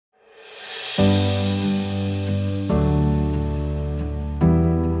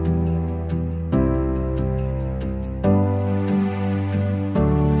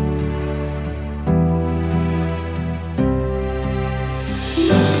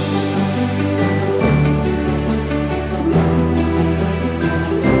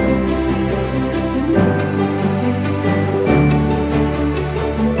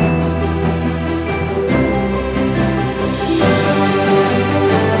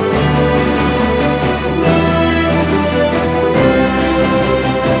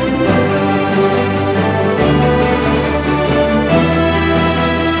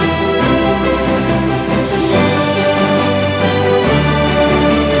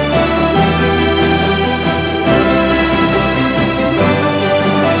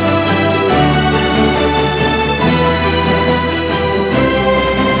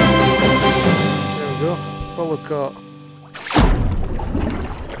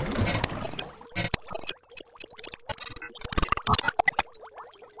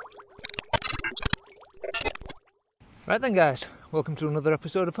Right then guys, welcome to another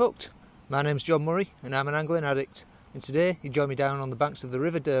episode of Hooked. My name's John Murray and I'm an angling addict, and today you join me down on the banks of the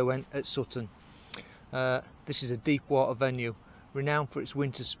River Derwent at Sutton. This is a deep water venue, renowned for its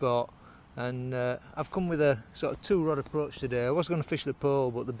winter sport, and I've come with a sort of two-rod approach today. I was going to fish the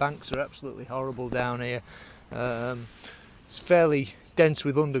pole, but the banks are absolutely horrible down here. It's fairly dense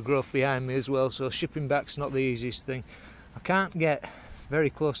with undergrowth behind me as well, so shipping back's not the easiest thing. I can't get very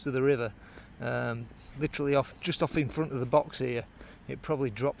close to the river. Literally just off in front of the box here, it probably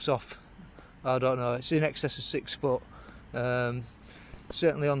drops off, I don't know, it's in excess of 6 foot.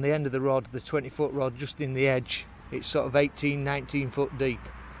 Certainly on the end of the rod, the 20-foot rod, just in the edge, it's sort of 18-19 foot deep.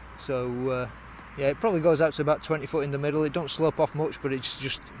 So yeah, it probably goes out to about 20 foot in the middle. It don't slope off much, but it's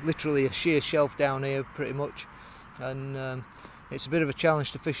just literally a sheer shelf down here pretty much, and it's a bit of a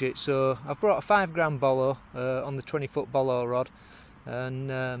challenge to fish it. So I've brought a 5 gram Bolo on the 20-foot Bolo rod,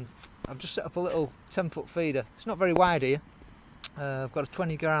 and I've just set up a little 10-foot feeder. It's not very wide here. I've got a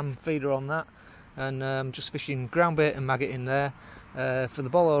 20 gram feeder on that, and I'm just fishing ground bait and maggot in there. For the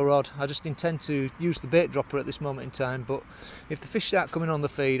Bolo rod, I just intend to use the bait dropper at this moment in time, but if the fish start coming on the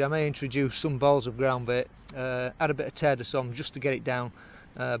feed, I may introduce some balls of ground bait, add a bit of Ted or some just to get it down,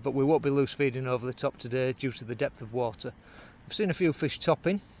 but we won't be loose feeding over the top today due to the depth of water. I've seen a few fish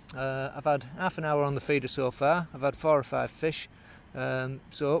topping. I've had half an hour on the feeder so far. I've had 4 or 5 fish.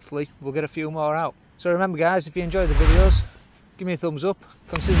 So hopefully we'll get a few more out. So remember guys, if you enjoy the videos, give me a thumbs up,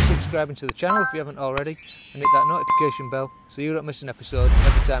 consider subscribing to the channel if you haven't already, and hit that notification bell so you don't miss an episode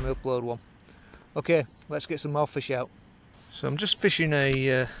every time I upload one. Okay, let's get some more fish out. So I'm just fishing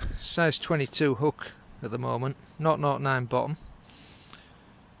a size 22 hook at the moment, 0.09 bottom,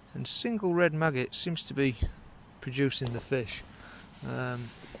 and single red maggot seems to be producing the fish. I've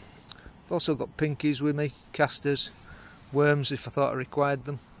also got pinkies with me, casters, worms if I thought I required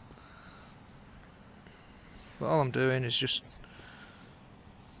them, but all I'm doing is just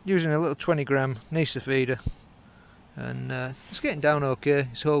using a little 20 gram Nisa feeder, and it's getting down okay,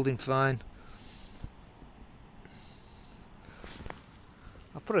 it's holding fine.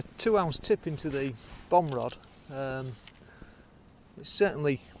 I put a 2-ounce tip into the bomb rod. It's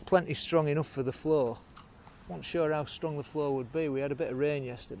certainly plenty strong enough for the flow. Wasn't sure how strong the flow would be. We had a bit of rain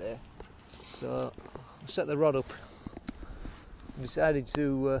yesterday, so I set the rod up and decided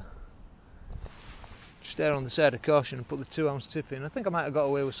to just err on the side of caution and put the 2-ounce tip in. I think I might have got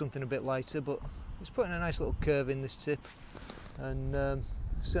away with something a bit lighter, but it's putting a nice little curve in this tip, and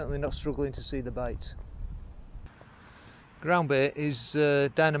certainly not struggling to see the bites. Ground bait is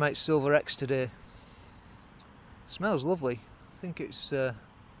Dynamite Silver X today. Smells lovely. I think it's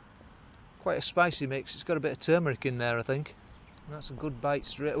quite a spicy mix. It's got a bit of turmeric in there, I think. And that's a good bite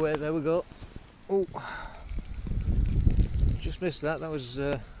straight away. There we go. Oh, just missed that. That was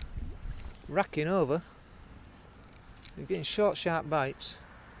racking over. You're getting short, sharp bites.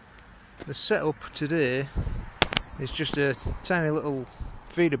 The setup today is just a tiny little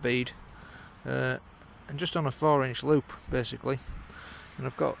feeder bead, and just on a 4-inch loop basically. And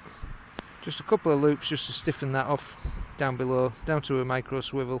I've got just a couple of loops just to stiffen that off down below, down to a micro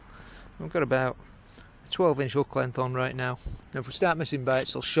swivel. We've got about a 12-inch hook length on right now. Now if we start missing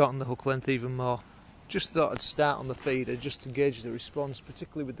bites, I'll shorten the hook length even more. Just thought I'd start on the feeder just to gauge the response,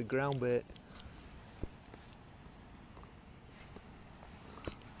 particularly with the ground bait.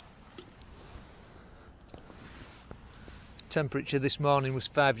 Temperature this morning was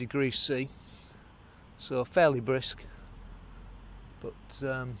 5 degrees C, so fairly brisk, but it's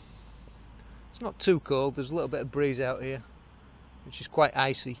not too cold. There's a little bit of breeze out here, which is quite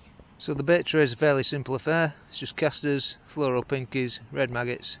icy. So the bait tray is a fairly simple affair. It's just casters, fluoro pinkies, red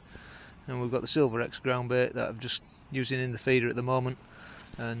maggots, and we've got the Silver X ground bait that I'm just using in the feeder at the moment,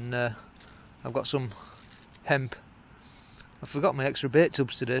 and I've got some hemp. I forgot my extra bait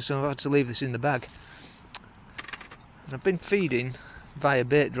tubs today, so I've had to leave this in the bag. And I've been feeding via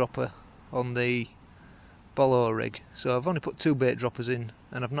bait dropper on the Bolo rig, so I've only put 2 bait droppers in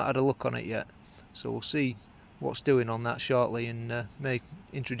and I've not had a look on it yet, so we'll see what's doing on that shortly, and may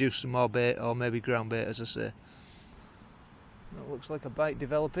introduce some more bait, or maybe ground bait as I say. That looks like a bite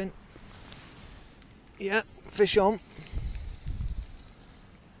developing. Yeah, fish on.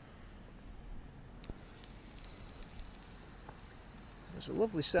 It's a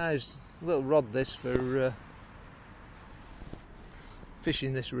lovely sized little rod this for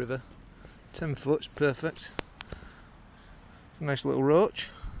fishing this river. 10 foot's perfect. It's a nice little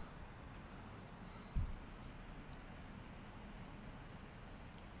roach.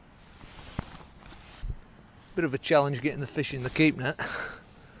 Bit of a challenge getting the fish in the keep net.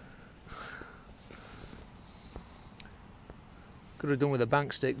 Could have done with a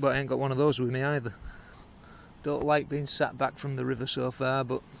bank stick, but I ain't got one of those with me either. Don't like being sat back from the river so far,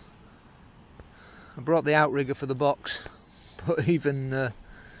 but I brought the outrigger for the box, but even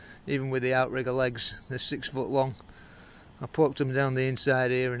with the outrigger legs, they're 6 foot long. I poked them down the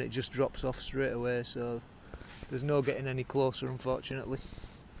inside here and it just drops off straight away, so there's no getting any closer, unfortunately.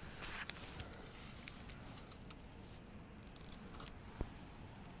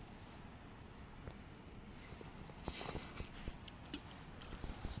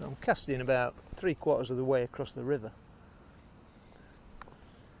 So I'm casting about 3/4 of the way across the river.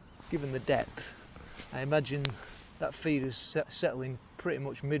 Given the depth, I imagine that feed is settling pretty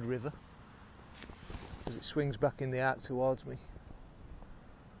much mid-river as it swings back in the arc towards me.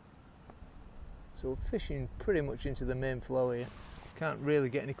 So we're fishing pretty much into the main flow here. Can't really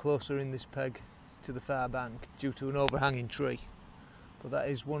get any closer in this peg to the far bank due to an overhanging tree, but that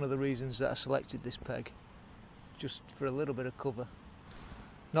is one of the reasons that I selected this peg, just for a little bit of cover.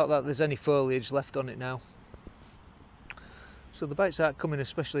 Not that there's any foliage left on it now. So the bites aren't coming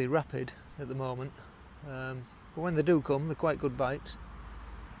especially rapid at the moment, but when they do come, they're quite good bites.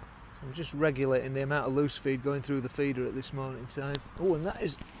 So I'm just regulating the amount of loose feed going through the feeder at this moment in time. Oh, and that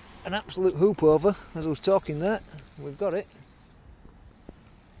is an absolute hoop over as I was talking there. We've got it.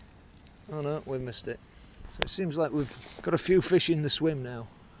 Oh no, we missed it. So it seems like we've got a few fish in the swim now.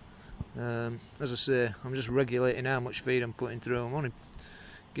 As I say, I'm just regulating how much feed I'm putting through. I'm only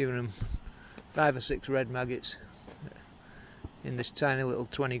giving them 5 or 6 red maggots in this tiny little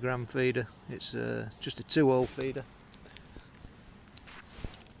 20-gram feeder. It's just a 2-hole feeder.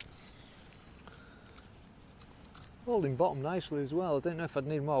 Holding bottom nicely as well. I don't know if I'd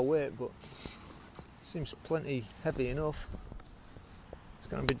need more weight, but it seems plenty heavy enough. It's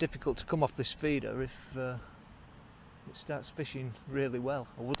going to be difficult to come off this feeder if it starts fishing really well.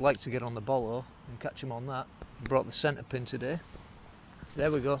 I would like to get on the Bolo and catch him on that. I brought the centre pin today. There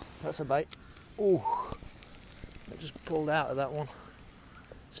we go, that's a bite. Ooh, I just pulled out of that one.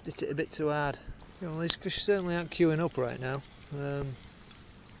 Just hit it a bit too hard. You know, these fish certainly aren't queuing up right now. It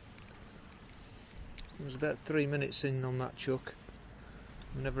was about 3 minutes in on that chuck.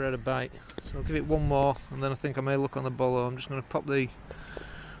 I never had a bite, so I'll give it one more and then I think I may look on the Bolo. I'm just going to pop the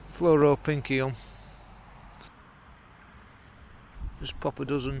fluoro pinky on. Just pop a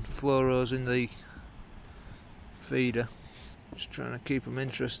dozen fluoros in the feeder. Just trying to keep them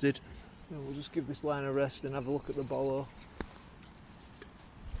interested. And we'll just give this line a rest and have a look at the Bolo.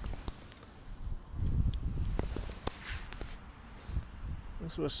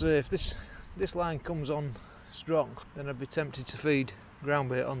 That's what I say, if this line comes on strong, then I'd be tempted to feed ground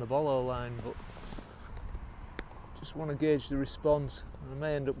bait on the Bolo line, but just want to gauge the response. I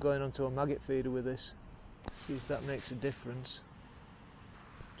may end up going onto a maggot feeder with this, see if that makes a difference.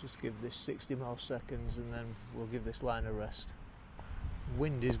 Just give this 60 more seconds and then we'll give this line a rest.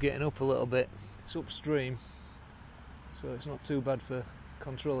 Wind is getting up a little bit, it's upstream, so it's not too bad for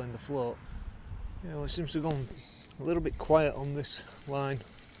controlling the float. Yeah, well, it seems to have gone a little bit quiet on this line.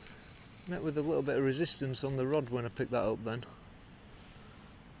 Met with a little bit of resistance on the rod when I picked that up then.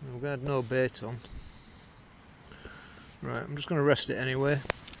 We had no bait on. Right, I'm just going to rest it anyway.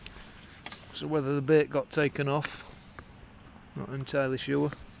 So whether the bait got taken off, not entirely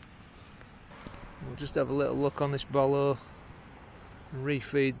sure. We'll just have a little look on this Bolo and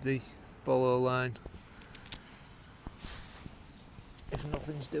refeed the Bolo line if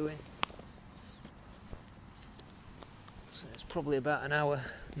nothing's doing. So it's probably about an hour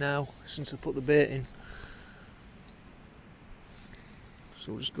now since I put the bait in,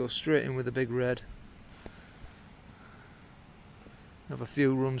 so we'll just go straight in with the big red, have a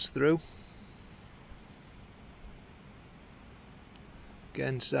few runs through.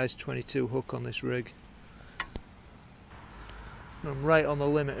 Again, size 22 hook on this rig. I'm right on the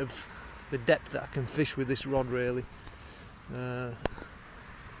limit of the depth that I can fish with this rod, really.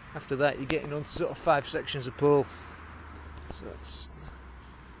 After that you're getting onto sort of 5 sections of pole, so it's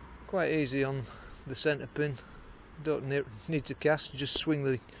quite easy on the centre pin. Don't need to cast, just swing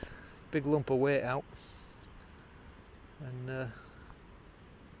the big lump of weight out and it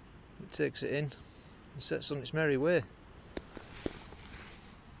takes it in and sets on its merry way.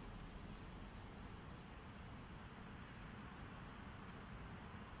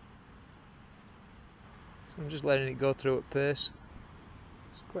 So I'm just letting it go through at pace.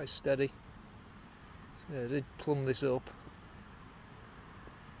 It's quite steady. So yeah, I did plumb this up.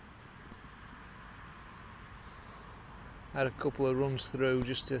 Had a couple of runs through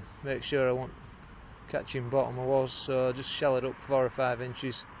just to make sure I wasn't catching bottom. I was, so I just shallowed up 4 or 5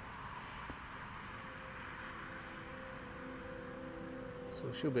 inches. So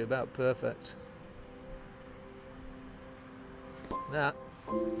it should be about perfect. That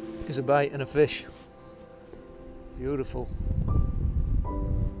is a bite and a fish. Beautiful.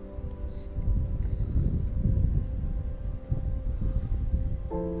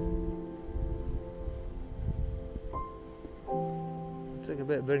 Take a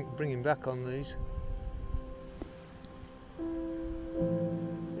bit of bringing back on these.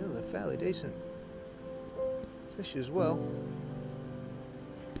 Yeah, they're fairly decent fish as well.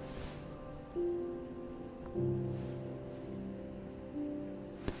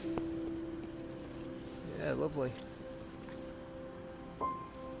 Yeah, lovely.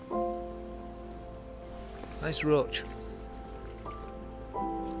 Nice roach.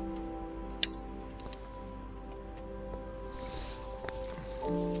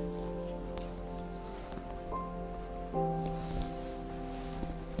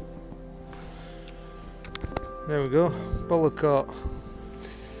 There we go, Bolo caught.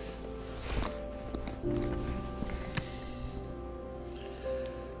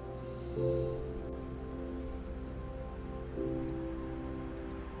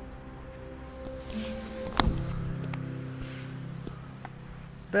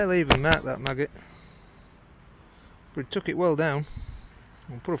 Barely even marked that maggot, but it took it well down.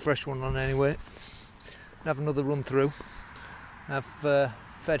 We'll put a fresh one on anyway and have another run through. I've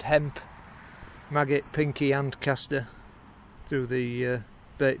fed hemp, maggot, pinky and caster through the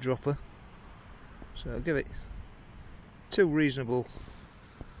bait dropper, so I'll give it 2 reasonable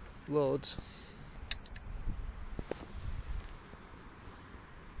loads.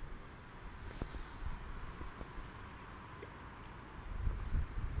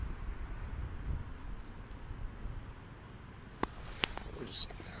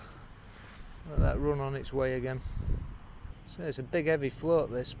 Just let that run on its way again. So it's a big heavy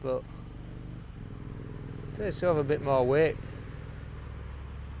float this, but it appears to have a bit more weight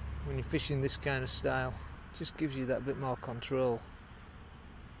when you're fishing this kind of style. It just gives you that bit more control.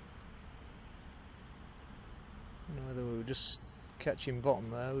 I don't know whether we were just catching bottom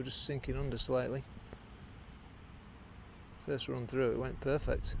there, we were just sinking under slightly. First run through it went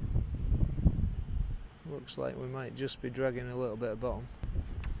perfect. Looks like we might just be dragging a little bit of bottom.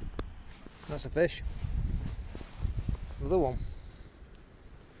 That's a fish. Another one.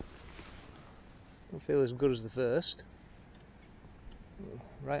 Don't feel as good as the first.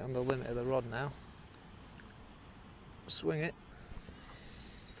 Right on the limit of the rod now. Swing it.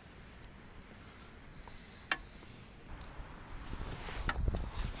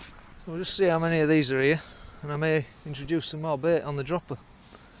 So we'll just see how many of these are here, and I may introduce some more bait on the dropper.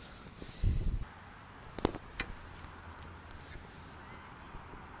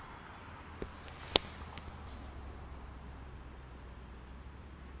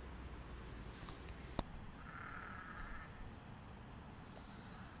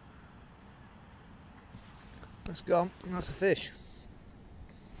 That's gone, and that's a fish.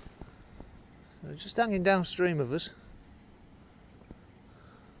 So just hanging downstream of us.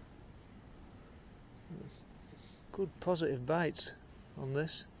 Good positive bites on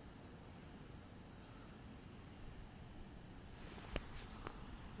this.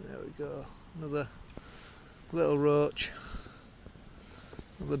 There we go, another little roach,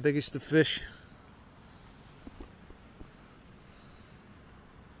 not the biggest of fish.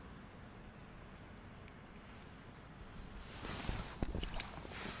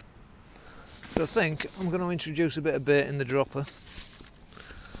 So I think I'm going to introduce a bit of bait in the dropper,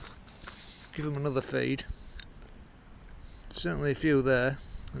 give them another feed. Certainly a few there,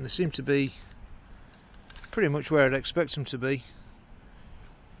 and they seem to be pretty much where I'd expect them to be,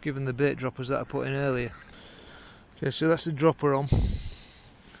 given the bait droppers that I put in earlier. Okay, so that's the dropper on.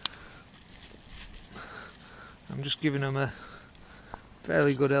 I'm just giving them a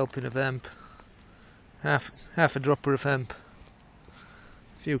fairly good helping of hemp, half a dropper of hemp,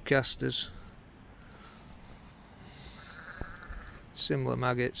 a few casters, similar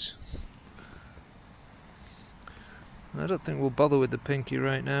maggots. I don't think we'll bother with the pinky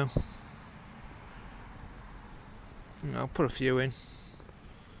right now. I'll put a few in.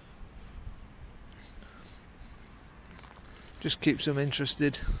 Just keeps them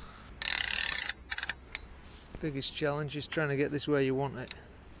interested. Biggest challenge is trying to get this where you want it.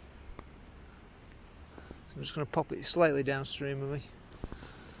 So I'm just going to pop it slightly downstream of me,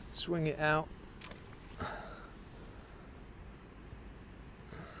 swing it out.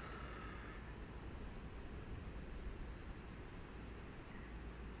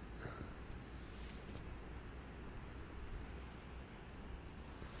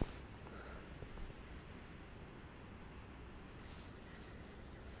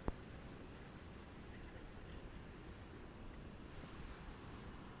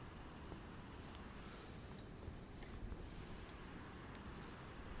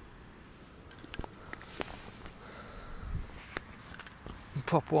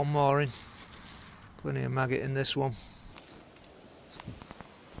 pop one more in. Plenty of maggot in this one.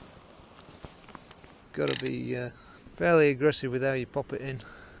 Gotta be fairly aggressive with how you pop it in.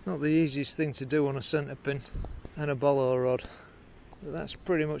 Not the easiest thing to do on a centre pin and a bolo rod, but that's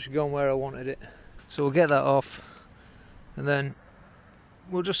pretty much gone where I wanted it. So we'll get that off, and then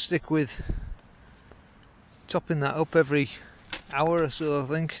we'll just stick with topping that up every hour or so, I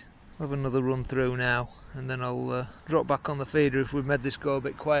think. I'll have another run through now, and then I'll drop back on the feeder if we've made this go a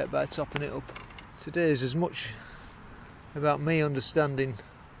bit quiet by topping it up. Today's as much about me understanding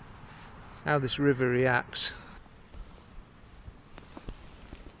how this river reacts.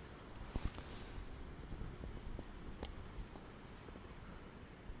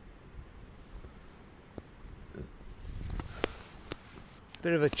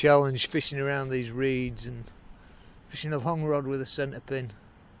 Bit of a challenge fishing around these reeds and fishing a long rod with a centre pin.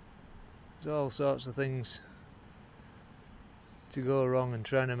 There's all sorts of things to go wrong and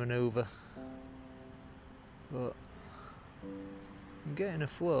trying to manoeuvre, but I'm getting a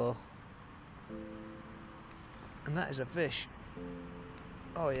flow, and that is a fish.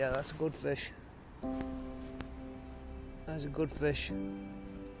 Oh yeah, that's a good fish. That's a good fish.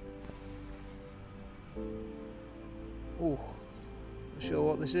 Ooh, not sure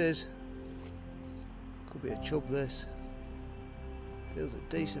what this is. Could be a chub, this. Feels a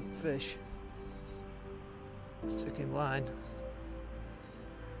decent fish. Sticking line.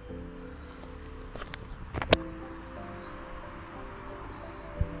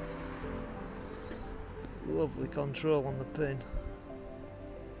 Lovely control on the pin.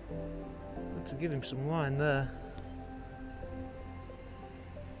 Had to give him some line there.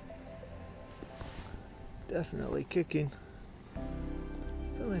 Definitely kicking.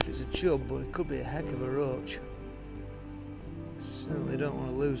 Don't know if it's a chub, but it could be a heck of a roach. Certainly don't want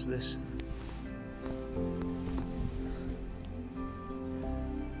to lose this.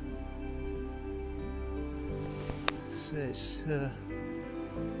 So it's not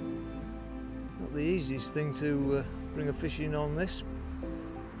the easiest thing to bring a fish in on this.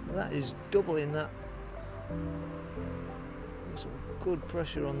 That is doubling that. There's some good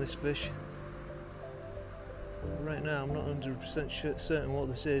pressure on this fish. Right now I'm not 100% certain what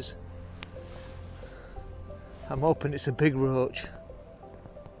this is. I'm hoping it's a big roach.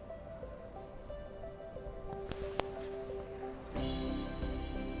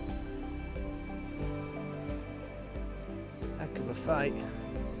 Heck of a fight.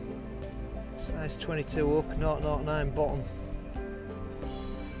 Size 22 hook, 0.09 bottom.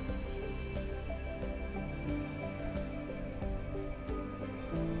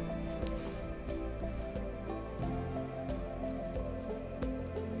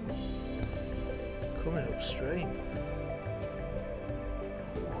 Coming upstream.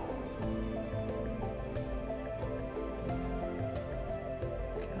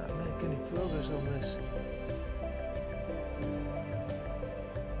 Can't make any progress on this.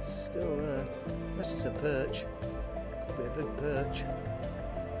 Still there. Unless it's a perch. Could be a big perch.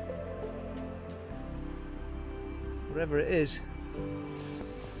 Whatever it is,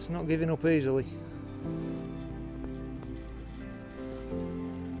 it's not giving up easily.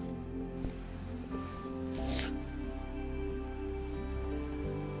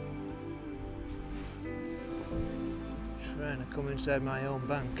 Trying to come inside my own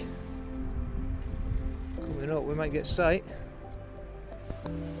bank. Coming up, we might get sight.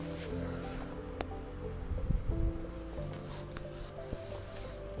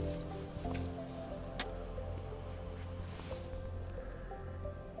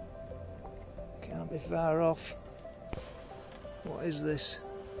 Can't be far off. What is this?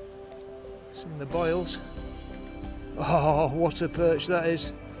 It's in the boils. Oh, what a perch that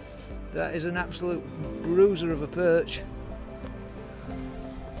is. That is an absolute bruiser of a perch.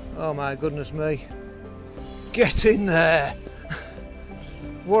 Oh my goodness me. Get in there!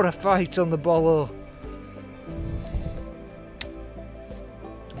 What a fight on the bolo.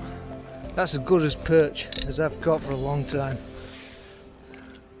 That's as good as perch as I've caught for a long time.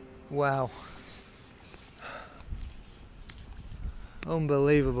 Wow.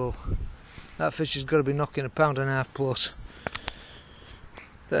 Unbelievable. That fish has got to be knocking 1.5 pounds plus.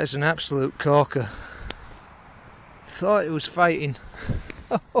 That is an absolute corker. Thought it was fighting.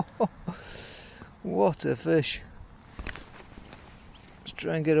 What a fish. Let's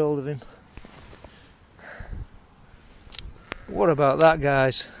try and get hold of him. What about that,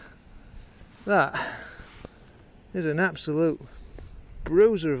 guys? That is an absolute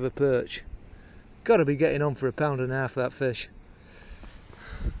bruiser of a perch. Got to be getting on for 1.5 pounds, that fish.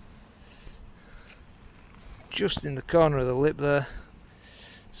 Just in the corner of the lip there.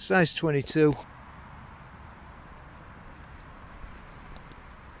 Size 22.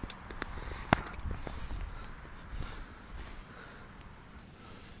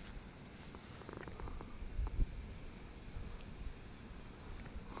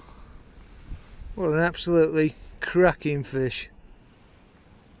 What an absolutely cracking fish.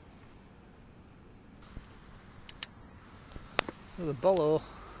 Another Bolo.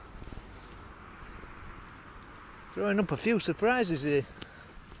 Throwing up a few surprises here.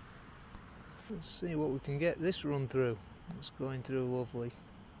 Let's see what we can get this run through. It's going through lovely.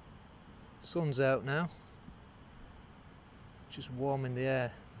 Sun's out now. Just warming the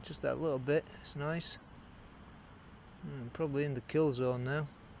air. Just that little bit. It's nice. Probably in the kill zone now.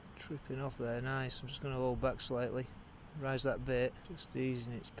 Tripping off there, nice. I'm just going to hold back slightly. Rise that bait. Just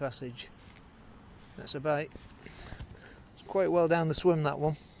easing its passage. That's a bite. It's quite well down the swim, that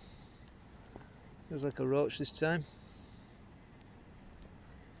one. Feels like a roach this time.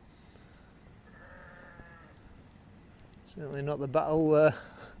 Certainly not the battle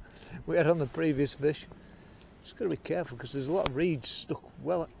we had on the previous fish. Just got to be careful because there's a lot of reeds stuck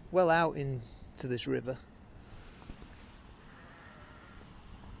well out into this river.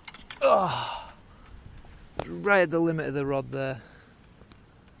 Oh, right at the limit of the rod there.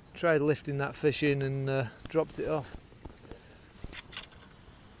 Tried lifting that fish in and dropped it off.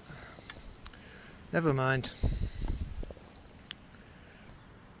 Never mind.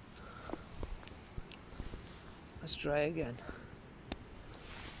 Let's try again.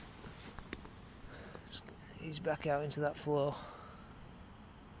 Just ease back out into that flow.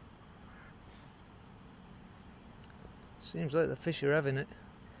 Seems like the fish are having it.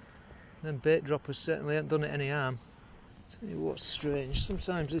 Them bait droppers certainly haven't done it any harm. Tell you what's strange,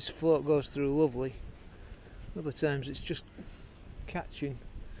 sometimes this float goes through lovely. Other times it's just catching.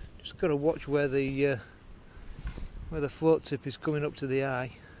 Just got to watch where the float tip is coming up to the eye.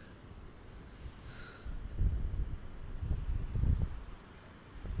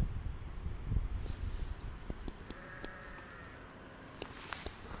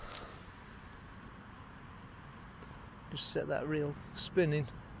 Just set that reel spinning.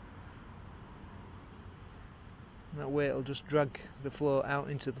 And that way it'll just drag the float out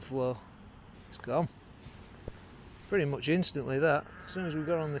into the flow. It's gone. Pretty much instantly that. As soon as we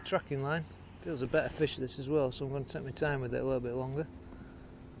got on the tracking line. Feels a better fish this as well, so I'm going to take my time with it a little bit longer.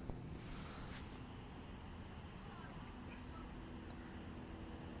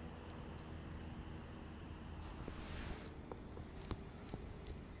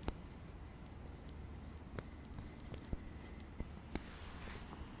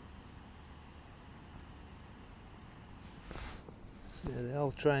 Yeah, they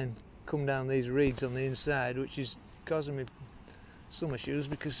all try and come down these reeds on the inside, which is causing me some issues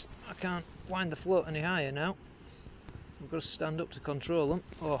because I can't wind the float any higher now. I've got to stand up to control them.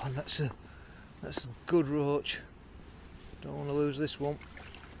 Oh, and that's a good roach. Don't want to lose this one.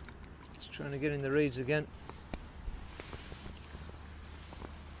 It's trying to get in the reeds again.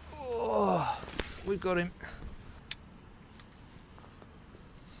 Oh, we've got him.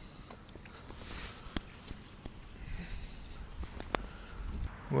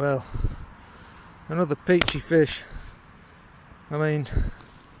 Well, another peachy fish. I mean,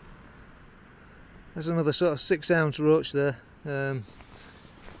 there's another sort of 6-ounce roach there. They're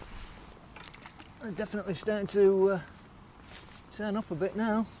definitely starting to turn up a bit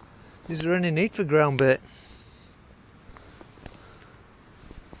now. Is there any need for ground bait?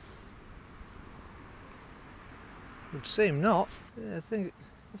 Would seem not. Yeah, I think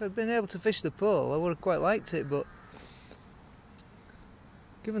if I'd been able to fish the pole, I would have quite liked it, but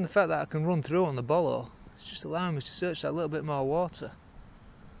given the fact that I can run through on the Bolo, it's just allowing me to search that little bit more water.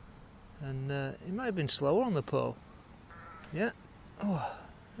 And it might have been slower on the pole. Yeah. Oh,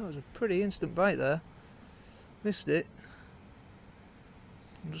 that was a pretty instant bite there. Missed it.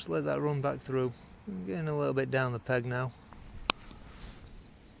 I'll just let that run back through. I'm getting a little bit down the peg now.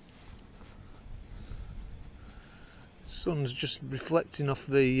 Sun's just reflecting off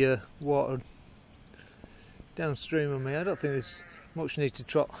the water downstream of me. I don't think there's much need to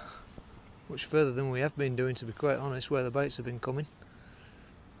trot much further than we have been doing, to be quite honest, where the bites have been coming.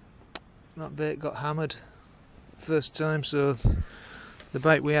 That bait got hammered first time, so the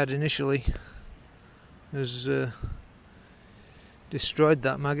bite we had initially has destroyed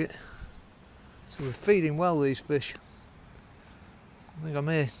that maggot. So we're feeding well, these fish. I think I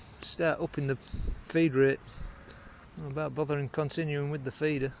may start upping the feed rate. I'm about bothering continuing with the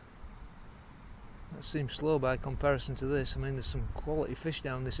feeder. That seems slow by comparison to this. I mean, there's some quality fish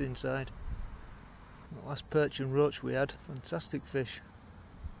down this inside. The last perch and roach we had, fantastic fish.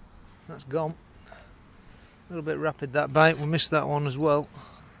 That's gone. A little bit rapid that bite, we missed that one as well.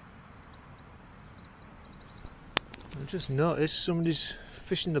 I just noticed somebody's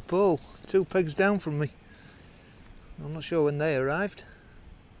fishing the pole 2 pegs down from me. I'm not sure when they arrived.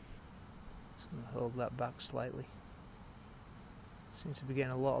 Just going to hold that back slightly. Seem to be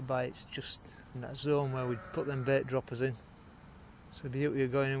getting a lot of bites just in that zone where we'd put them bait droppers in. So the beauty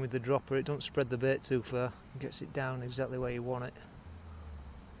of going in with the dropper, it don't spread the bait too far, it gets it down exactly where you want it.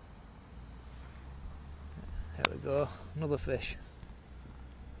 There we go, another fish.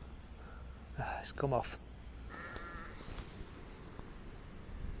 It's come off.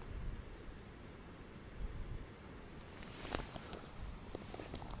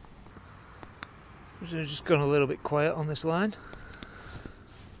 We've just gone a little bit quiet on this line.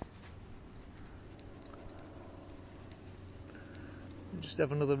 We'll just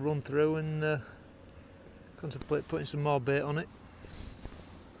have another run through and contemplate putting some more bait on it.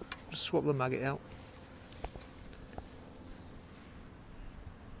 Just swap the maggot out.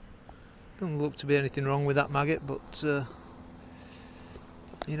 Doesn't look to be anything wrong with that maggot, but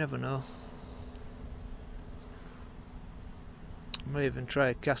you never know. I may even try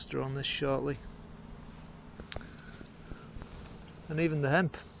a caster on this shortly. And even the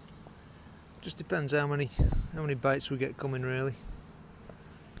hemp. Just depends how many bites we get coming, really.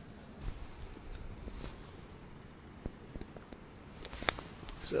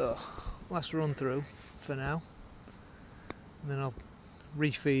 So last run through for now, and then I'll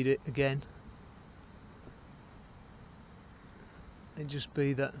refeed it again. It'd just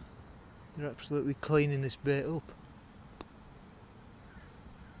be that they're absolutely cleaning this bait up.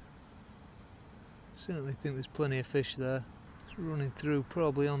 Certainly think there's plenty of fish there. It's running through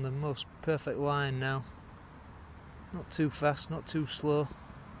probably on the most perfect line now. Not too fast, not too slow,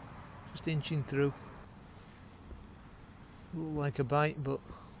 just inching through. Looked like a bite, but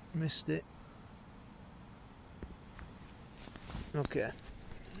missed it. Okay. I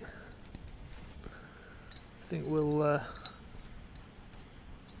think we'll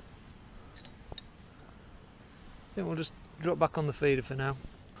just drop back on the feeder for now.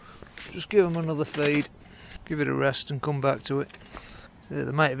 Just give them another feed, give it a rest and come back to it. So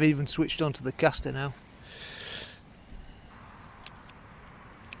they might have even switched onto the caster now.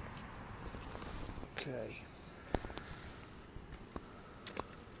 Okay.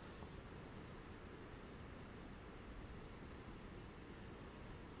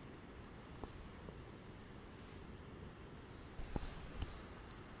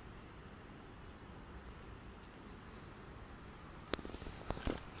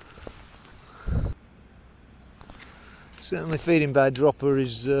 Certainly feeding by dropper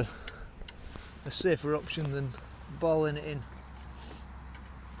is a safer option than balling it in.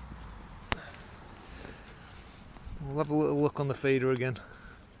 We'll have a little look on the feeder again.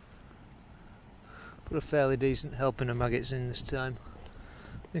 Put a fairly decent helping of maggots in this time.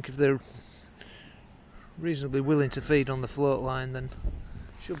 I think if they're reasonably willing to feed on the float line, then it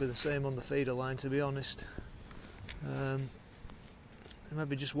should be the same on the feeder line, to be honest. They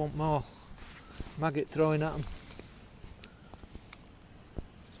maybe just want more maggot throwing at them.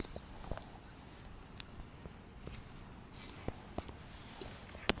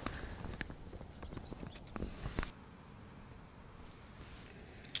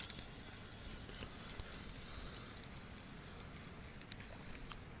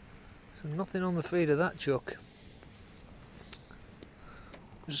 So nothing on the feed of that chuck.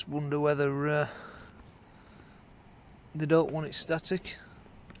 Just wonder whether they don't want it static,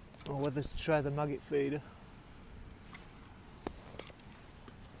 or whether to try the maggot feeder.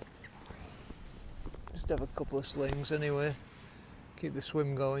 Just have a couple of slings anyway, keep the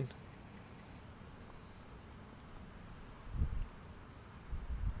swim going.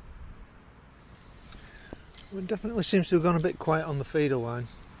 Well, it definitely seems to have gone a bit quiet on the feeder line.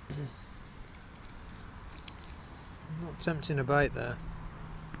 Not tempting a bite there.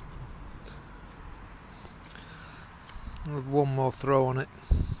 I'll have one more throw on it.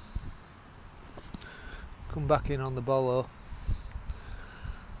 Come back in on the Bolo.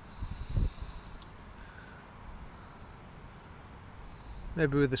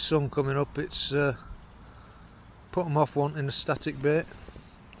 Maybe with the sun coming up, it's put them off wanting a static bait.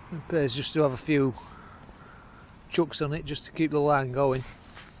 It pays just to have a few chucks on it just to keep the line going.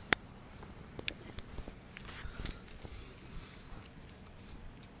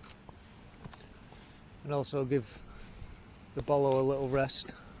 And also give the Bolo a little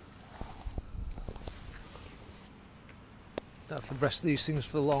rest. Don't have to rest these things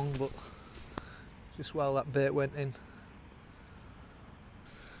for long, but just while that bait went in.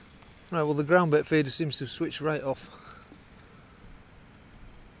 Right, well the ground bait feeder seems to have switched right off.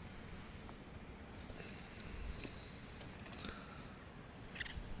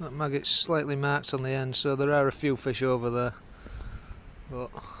 That maggot's slightly marked on the end, so there are a few fish over there.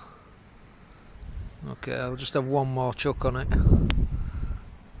 But okay, I'll just have one more chuck on it.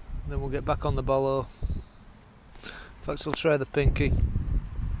 Then we'll get back on the Bolo. In fact, I'll try the pinky.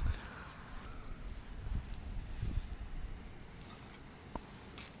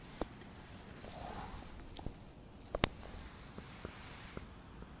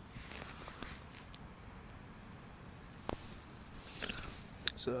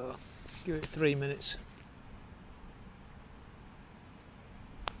 So, give it 3 minutes.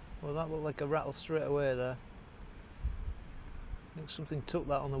 Well, that looked like a rattle straight away there. I think something took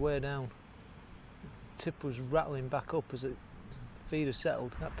that on the way down. The tip was rattling back up as the feeder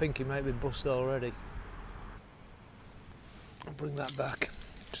settled. That pinky might be bust already. I'll bring that back.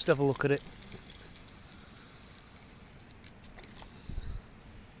 Just have a look at it.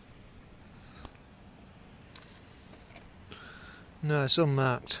 No, it's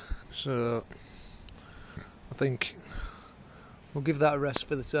unmarked. So I think we'll give that a rest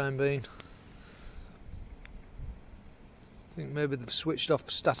for the time being. I think maybe they've switched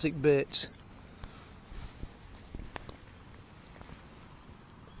off static baits.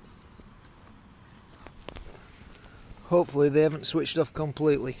 Hopefully they haven't switched off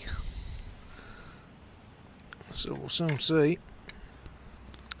completely. So we'll soon see.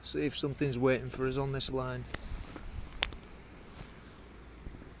 See if something's waiting for us on this line.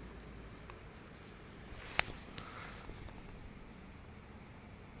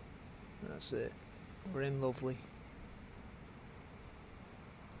 That's it. We're in lovely.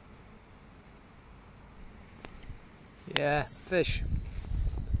 Yeah, fish.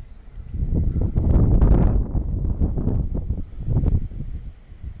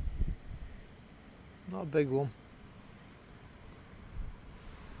 Not a big one.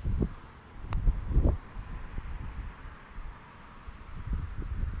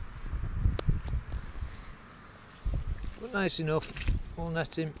 But nice enough. We'll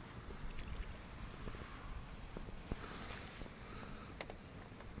net him.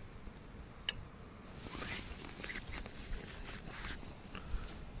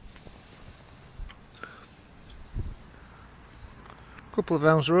 Couple of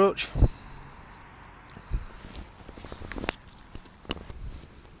ounce roach.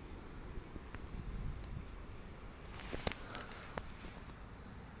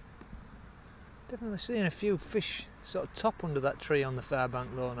 Definitely seeing a few fish sort of top under that tree on the far bank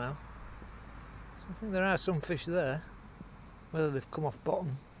though now. So I think there are some fish there. Whether they've come off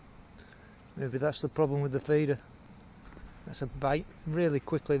bottom, maybe that's the problem with the feeder. That's a bite really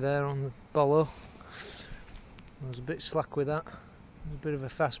quickly there on the Bolo. I was a bit slack with that. It was a bit of a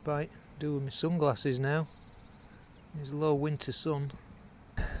fast bite. Do with my sunglasses now. It's low winter sun.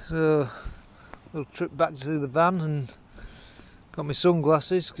 So, a little trip back to the van and got my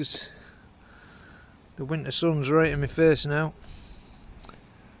sunglasses because the winter sun's right in my face now.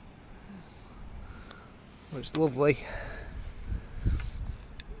 But it's lovely.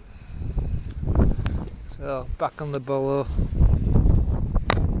 So, back on the Bolo.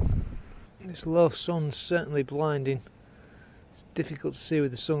 This low sun's certainly blinding. It's difficult to see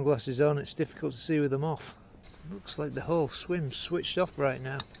with the sunglasses on, it's difficult to see with them off. Looks like the whole swim's switched off right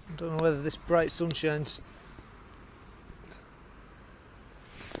now. I don't know whether this bright sunshine's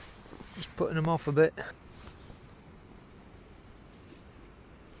just putting them off a bit.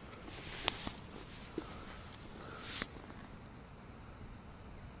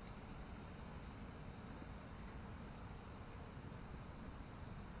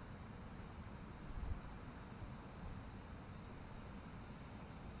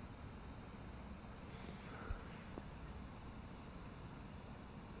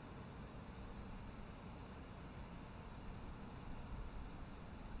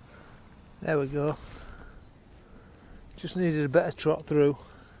 There we go. Just needed a better trot through.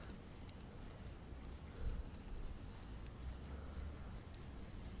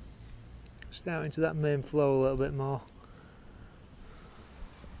 Just out into that main flow a little bit more.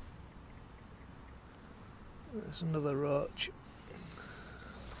 That's another roach.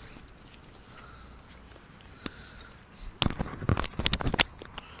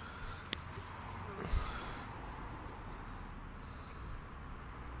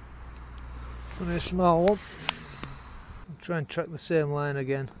 Only a small one. I'll try and track the same line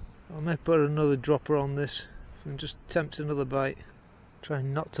again. I may put another dropper on this and just attempt another bite.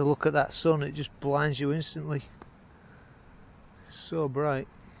 Trying not to look at that sun, it just blinds you instantly. It's so bright.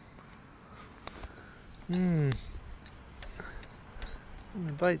 The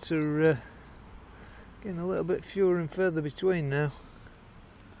bites are getting a little bit fewer and further between now.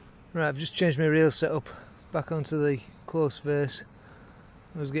 Right, I've just changed my reel setup back onto the close face.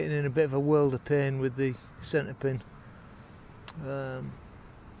 I was getting in a bit of a world of pain with the centre pin.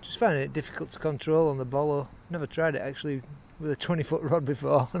 Just finding it difficult to control on the Bolo. Never tried it actually with a 20-foot rod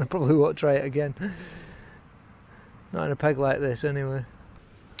before, and I probably won't try it again. Not in a peg like this anyway.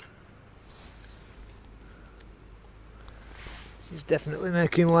 It's definitely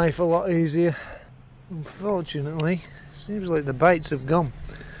making life a lot easier. Unfortunately, seems like the bites have gone.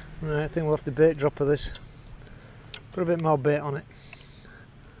 Right, I think we'll have to bait dropper this. Put a bit more bait on it.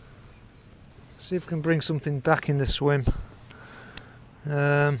 See if we can bring something back in the swim.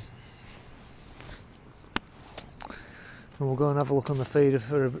 And we'll go and have a look on the feeder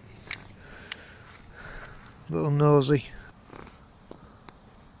for a little nosy.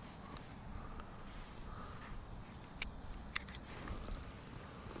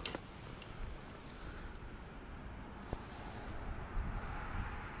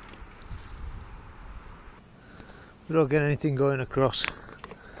 We don't get anything going across.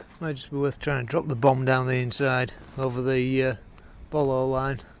 Might just be worth trying to drop the bomb down the inside over the Bolo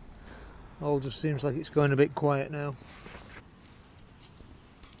line. All just seems like it's going a bit quiet now.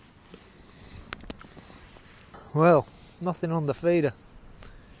 Well, nothing on the feeder.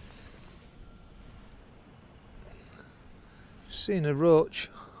 Seen a roach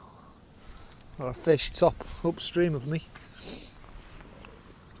or a fish top upstream of me.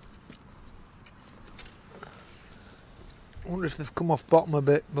 Wonder if they've come off bottom a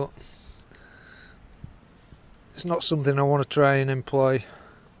bit, but it's not something I want to try and employ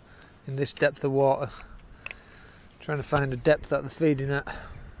in this depth of water. Trying to find a depth that they're feeding at.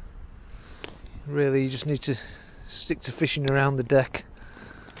 Really, you just need to stick to fishing around the deck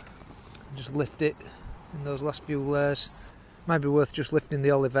and just lift it in those last few layers. Might be worth just lifting the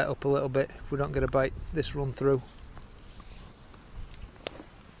olivette up a little bit if we don't get a bite this run through.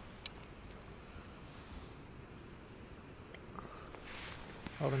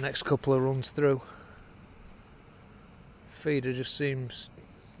 Or the next couple of runs through. Feeder just seems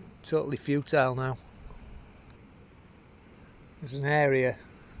totally futile now. There's an area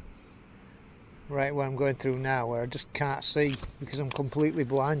right where I'm going through now where I just can't see because I'm completely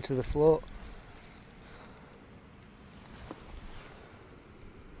blind to the float.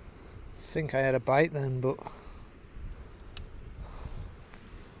 I think I had a bite then, but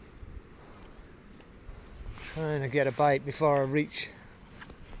trying to get a bite before I reach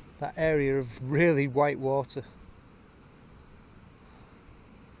that area of really white water.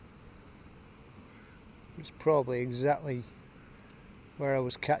 It's probably exactly where I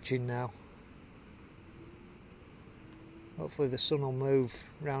was catching now. Hopefully the sun will move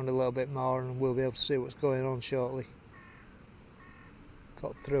round a little bit more and we'll be able to see what's going on shortly.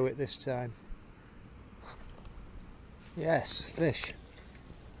 Got through it this time. Yes, fish.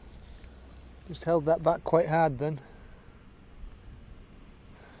 Just held that back quite hard then.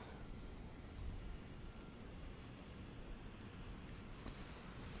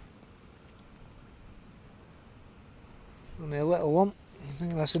 Only a little one. I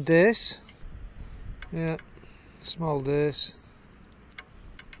think that's a dace. Yeah, small dace.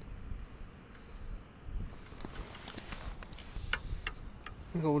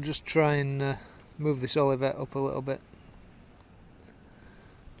 I think we'll just try and move this olivette up a little bit.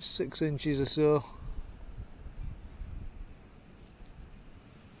 6 inches or so.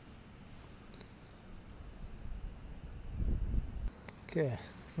 Okay,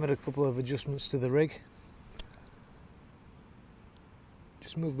 made a couple of adjustments to the rig.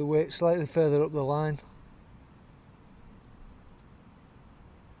 Just move the weight slightly further up the line.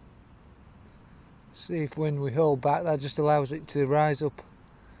 See if when we hold back that just allows it to rise up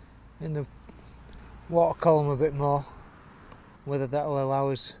in the water column a bit more. Whether that'll allow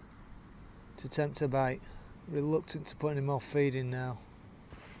us to tempt a bite. Reluctant to put any more feed in now.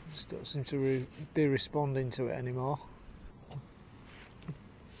 Just don't seem to be responding to it anymore.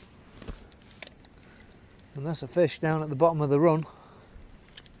 And that's a fish down at the bottom of the run.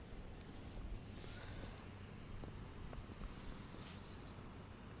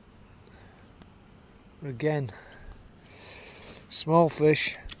 Again, small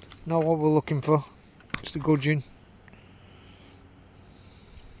fish, not what we're looking for, just a gudgeon.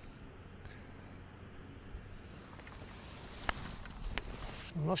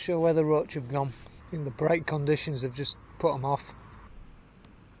 I'm not sure where the roach have gone. I think the bright conditions have just put them off.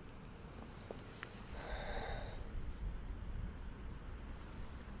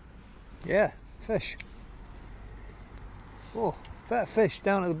 Yeah, fish. Oh, better fish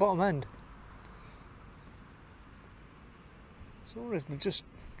down at the bottom end. So I wonder if they've just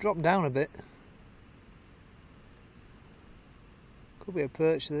dropped down a bit. Could be a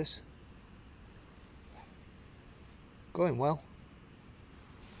perch this. Going well.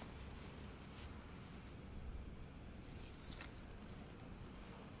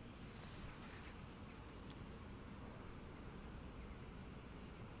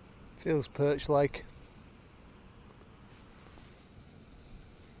 Feels perch like.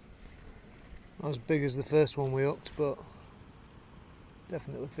 Not as big as the first one we hooked, but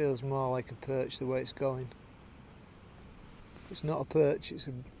definitely feels more like a perch the way it's going. If it's not a perch, it's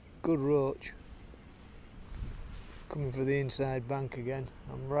a good roach. Coming for the inside bank again.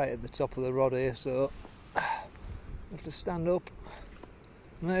 I'm right at the top of the rod here, so I have to stand up.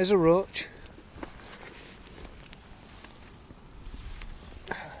 And there's a roach.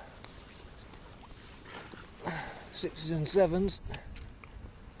 Sixes and sevens.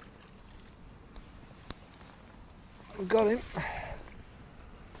 We got him.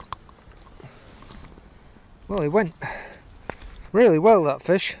 Well, he went really well, that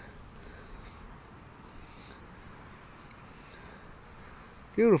fish.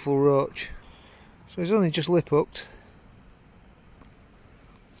 Beautiful roach. So he's only just lip hooked.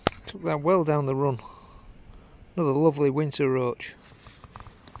 Took that well down the run. Another lovely winter roach.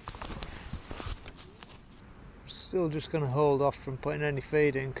 Still just going to hold off from putting any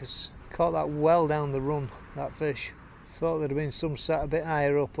feed in because caught that well down the run, that fish. Thought there'd have been some sat a bit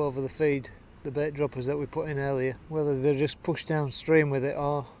higher up over the feed, the bait droppers that we put in earlier. Whether they're just pushed downstream with it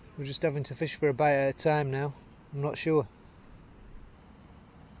or we're just having to fish for a bite at a time now, I'm not sure.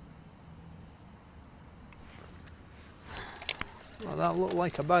 Well, that looked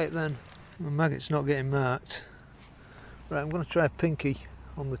like a bite then. The maggot's not getting marked. Right, I'm going to try a pinky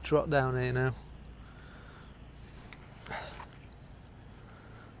on the trot down here now.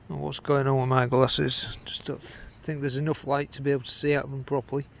 Oh, what's going on with my glasses? Just don't think there's enough light to be able to see out of them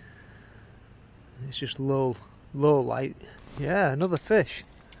properly. It's just low light. Yeah, another fish.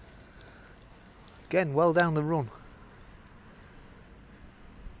 Again, well down the run.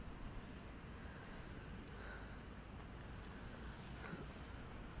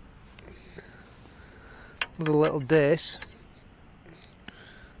 Another little dace.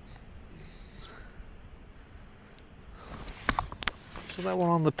 So that one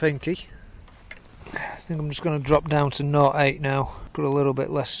on the pinky. I think I'm just going to drop down to 0.8 now. Put a little bit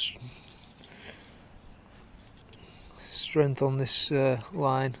less strength on this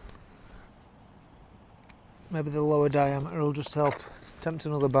line. Maybe the lower diameter will just help. Attempt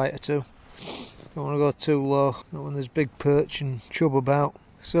another bite or two. Don't want to go too low, not when there's big perch and chub about.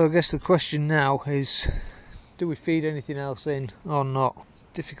 So I guess the question now is, do we feed anything else in or not? It's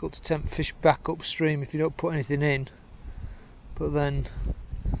difficult to tempt fish back upstream if you don't put anything in. But then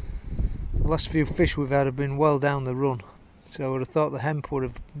the last few fish we've had have been well down the run, so I would have thought the hemp would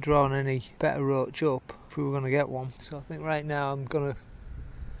have drawn any better roach up if we were going to get one. So I think right now I'm going to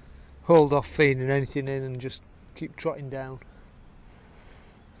hold off feeding anything in and just keep trotting down.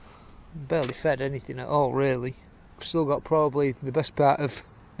 Barely fed anything at all really. I've still got probably the best part of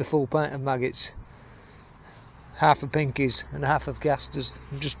the full pint of maggots, half of pinkies and half of casters.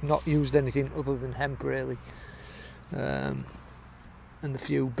 I've just not used anything other than hemp really. And the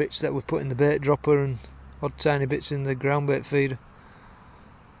few bits that we put in the bait dropper and odd tiny bits in the ground bait feeder.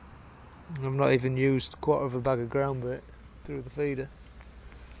 And I've not even used a quarter of a bag of ground bait through the feeder.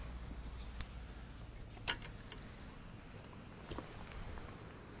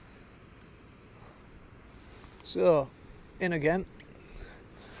 So, in again.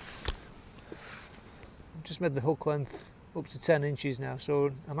 I've just made the hook length up to 10 inches now, so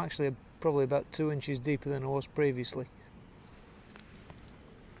I'm actually probably about 2 inches deeper than I was previously.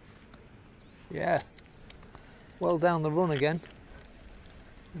 Yeah, well down the run again,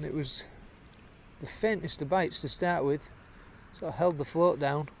 and it was the faintest of bites to start with, so I held the float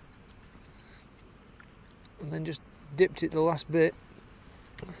down and then just dipped it the last bit.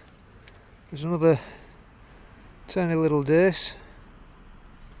 There's another tiny little dace.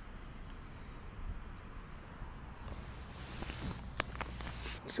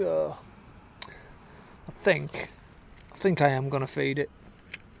 So I think I am going to feed it,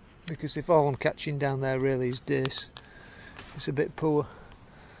 because if all I'm catching down there really is dace, it's a bit poor.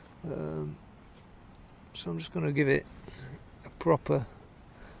 So I'm just going to give it a proper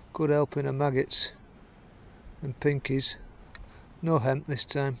good helping of maggots and pinkies. No hemp this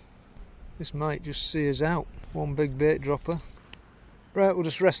time. This might just see us out. One big bait dropper. Right, we'll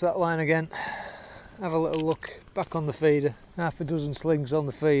just rest that line again. Have a little look back on the feeder. Half a dozen slings on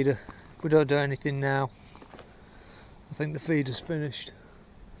the feeder. If we don't do anything now, I think the feeder's finished.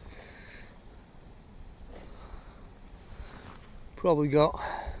 Probably got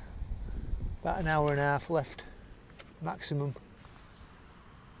about an hour and a half left maximum.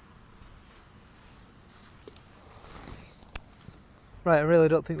 Right, I really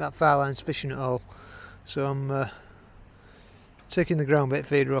don't think that far line's fishing at all, so I'm taking the ground bait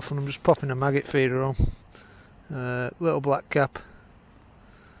feeder off and I'm just popping a maggot feeder on. Little black cap.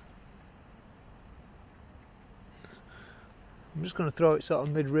 I'm just going to throw it sort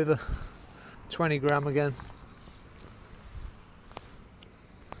of mid-river. 20 gram again.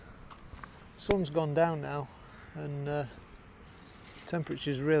 Sun's gone down now and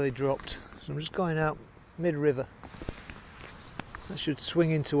temperature's really dropped, so I'm just going out mid-river. That should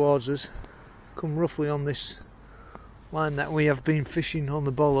swing in towards us, come roughly on this line that we have been fishing on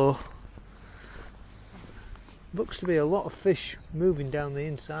the Bolo. Looks to be a lot of fish moving down the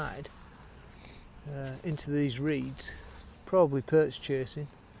inside into these reeds, probably perch chasing.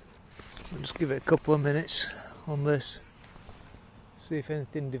 I'll just give it a couple of minutes on this, see if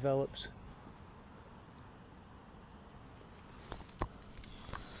anything develops.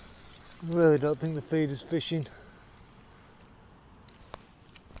 I really don't think the feeder's fishing,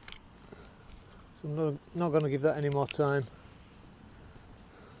 so I'm not going to give that any more time.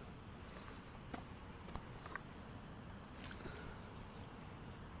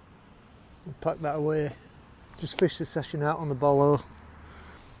 I'll pack that away, just fish the session out on the Bolo.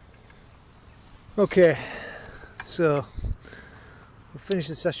 Okay, so we'll finish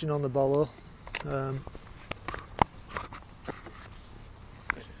the session on the Bolo.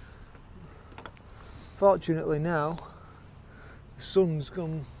 Fortunately now the sun's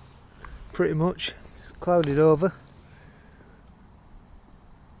gone pretty much, it's clouded over.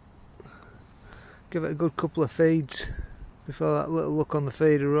 Give it a good couple of feeds before that little look on the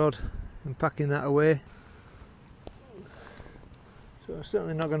feeder rod and packing that away. So I'm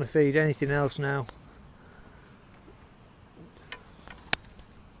certainly not going to feed anything else now.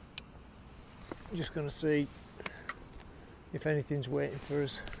 Just going to see if anything's waiting for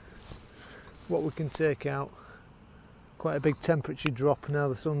us, what we can take out. Quite a big temperature drop now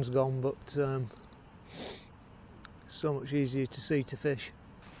the sun's gone, but so much easier to see to fish.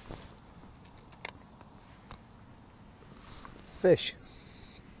 Fish.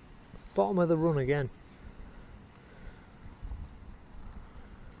 Bottom of the run again.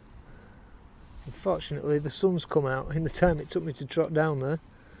 Unfortunately the sun's come out in the time it took me to trot down there,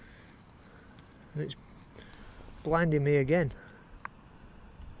 and it's blinding me again.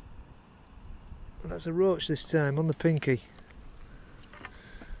 That's a roach this time on the pinky.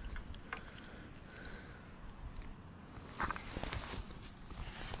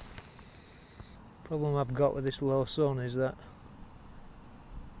 Problem I've got with this low sun is that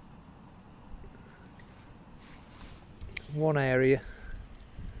one area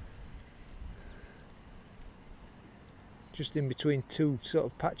just in between two sort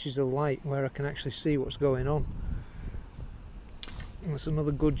of patches of light where I can actually see what's going on. That's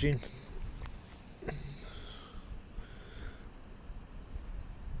another gudgeon.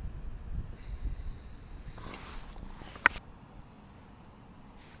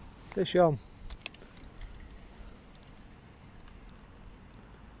 Fish on.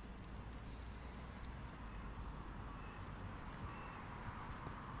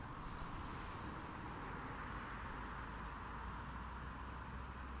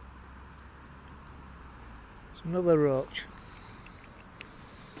 It's another roach.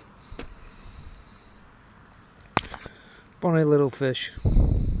 Bonny little fish.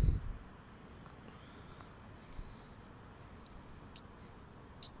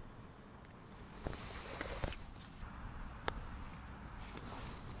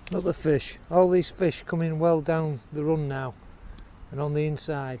 Another fish. All these fish coming well down the run now and on the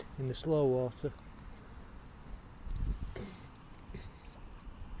inside in the slow water.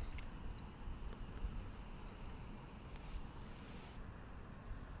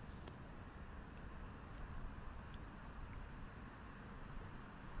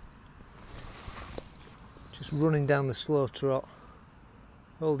 Just running down the slow trot,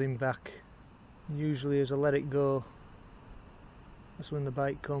 holding back. Usually as I let it go, that's when the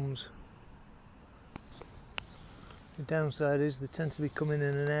bite comes. The downside is they tend to be coming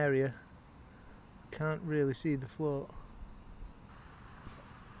in an area can't really see the float.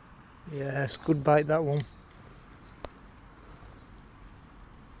 Yes, good bite that one.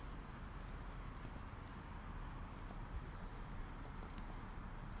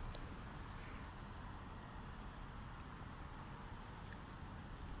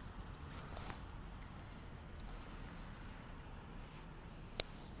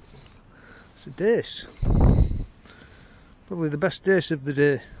 It's a dace. Probably the best dace of the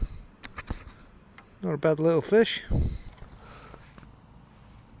day. Not a bad little fish.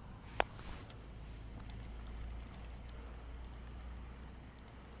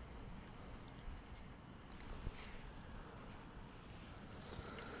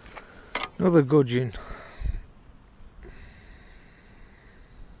 Another gudgeon.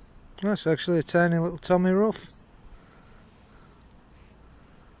 That's actually a tiny little Tommy Ruff.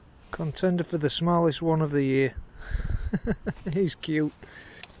 Contender for the smallest one of the year. He's cute.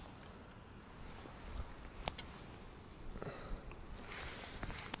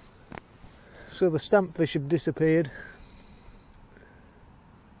 So the stamp fish have disappeared.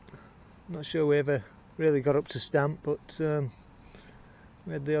 Not sure we ever really got up to stamp, but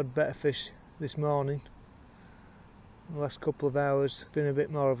we had the odd better fish this morning. The last couple of hours been a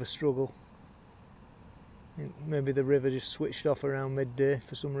bit more of a struggle. I think maybe the river just switched off around midday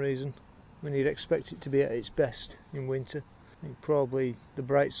for some reason, when you'd expect it to be at its best in winter. I think probably the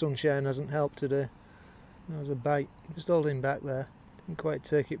bright sunshine hasn't helped today. There was a bite, just holding back there. Didn't quite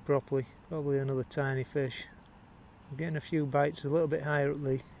take it properly. Probably another tiny fish. I'm getting a few bites a little bit higher up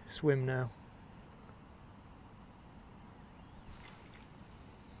the swim now.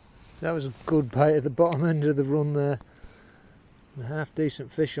 That was a good bite at the bottom end of the run there. And a half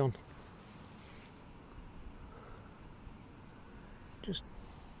decent fish on. Just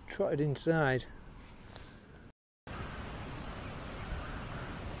trotted inside.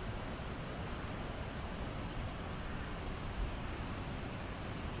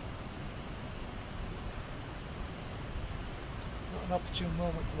 Not an opportune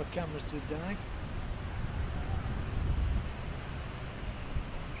moment for my camera to dive.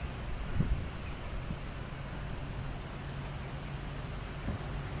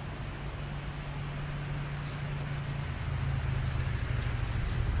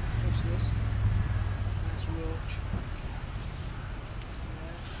 That's Roach.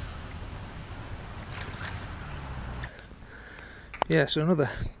 Yeah, so another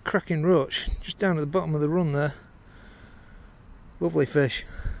cracking roach just down at the bottom of the run there. Lovely fish,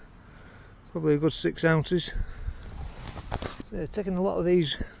 probably a good 6 ounces. So taking a lot of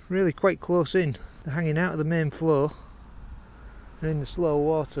these really quite close in. They're hanging out of the main flow and in the slow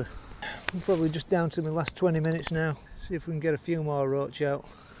water. I'm probably just down to my last 20 minutes now. See if we can get a few more roach out,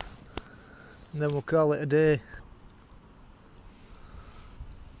 and then we'll call it a day.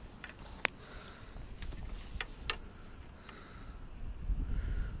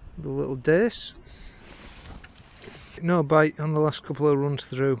 The little dace. No bite on the last couple of runs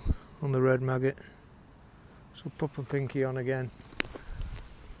through on the red maggot, so pop a pinky on again.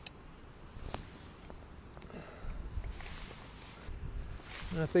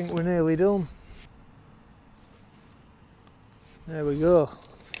 And I think we're nearly done. There we go,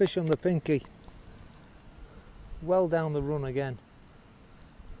 fish on the pinky. Well down the run again.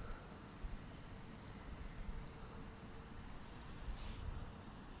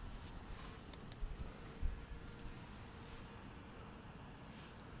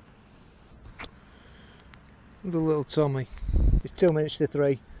 The little Tommy. It's 2 minutes to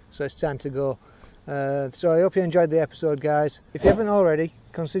 3, so it's time to go. So I hope you enjoyed the episode, guys. If you haven't already,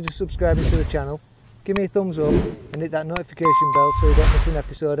 consider subscribing to the channel. Give me a thumbs up and hit that notification bell so you don't miss an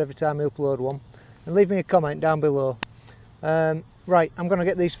episode every time I upload one. And leave me a comment down below. Right, I'm going to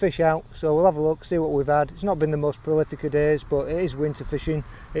get these fish out, so we'll have a look, see what we've had. It's not been the most prolific of days, but it is winter fishing.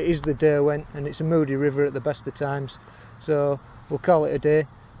 It is the Derwent, and it's a moody river at the best of times. So we'll call it a day,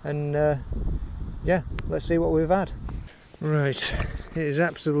 and yeah, let's see what we've had. Right, it is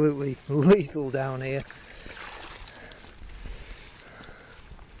absolutely lethal down here.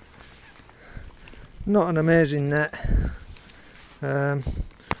 Not an amazing net.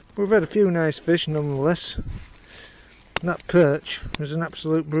 We've had a few nice fish nonetheless. That perch was an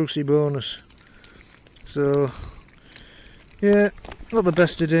absolute Brucey bonus. So yeah, not the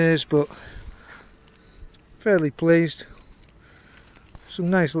best of days, but fairly pleased.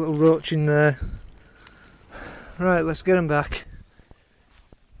 Some nice little roach in there. Right, let's get them back.